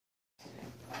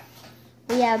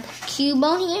We have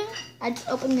Cubone here. I just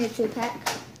opened the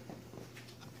 2-pack.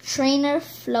 Trainer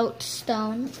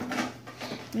Floatstone.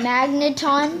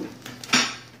 Magneton.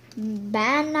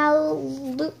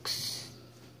 Banalux.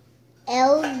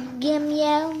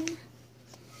 Elgimiel.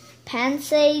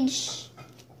 Pansage.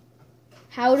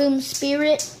 Howdoom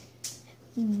Spirit.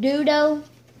 Dudo.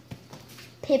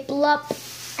 Piplup.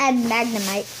 And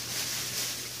Magnemite.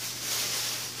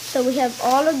 So we have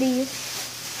all of these.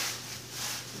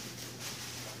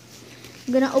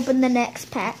 I'm gonna open the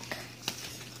next pack.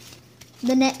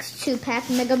 The next 2-pack,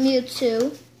 Mega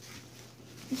Mewtwo.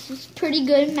 This is pretty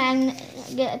good. I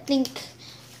think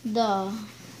the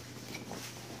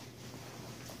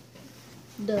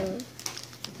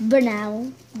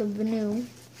Vanille,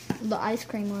 the ice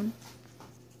cream one.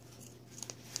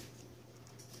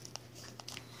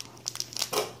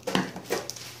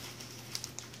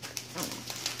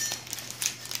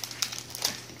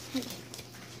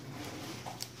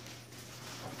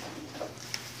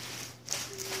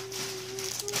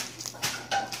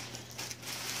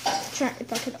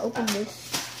 If I could open this.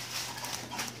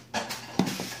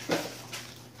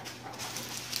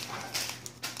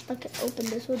 If I could open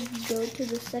this, we'll go to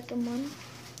the second one.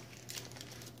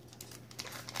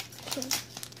 Okay.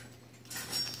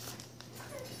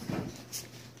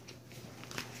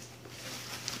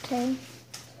 Okay.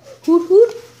 Hoot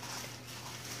hoot.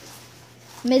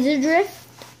 Drift.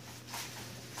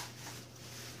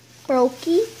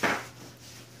 Brokey.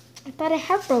 I thought I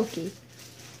had Brokey.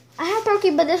 I have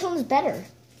Brokey, but this one's better.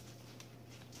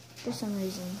 For some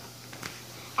reason.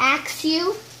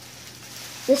 Axew.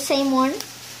 The same one.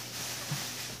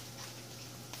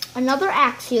 Another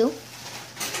Axew.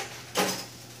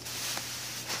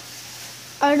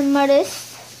 Artemis.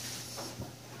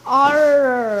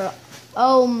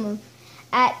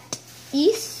 At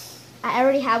East. I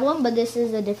already have one, but this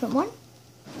is a different one.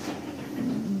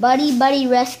 Buddy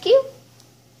Rescue.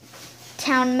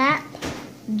 Town Map.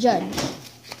 Judge.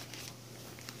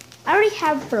 I already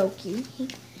have Brokey,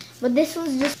 but this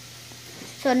one's just...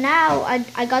 So now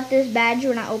I got this badge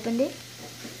when I opened it.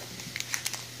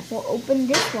 We'll open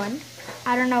this one.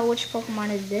 I don't know which Pokemon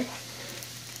is this.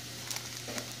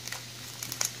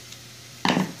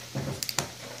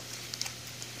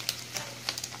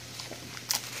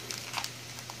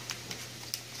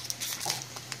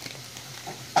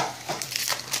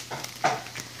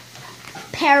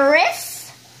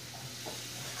 Paris,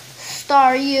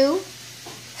 Staryu,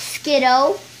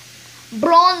 Skiddo,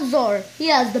 Bronzor. He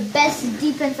has the best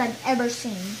defense I've ever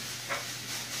seen.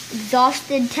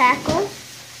 Exhausted Tackle,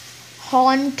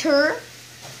 Haunter,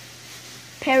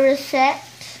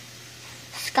 Parasect,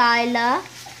 Skyla,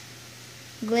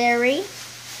 Glary,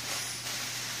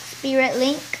 Spirit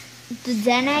Link,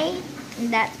 Zene,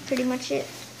 and that's pretty much it.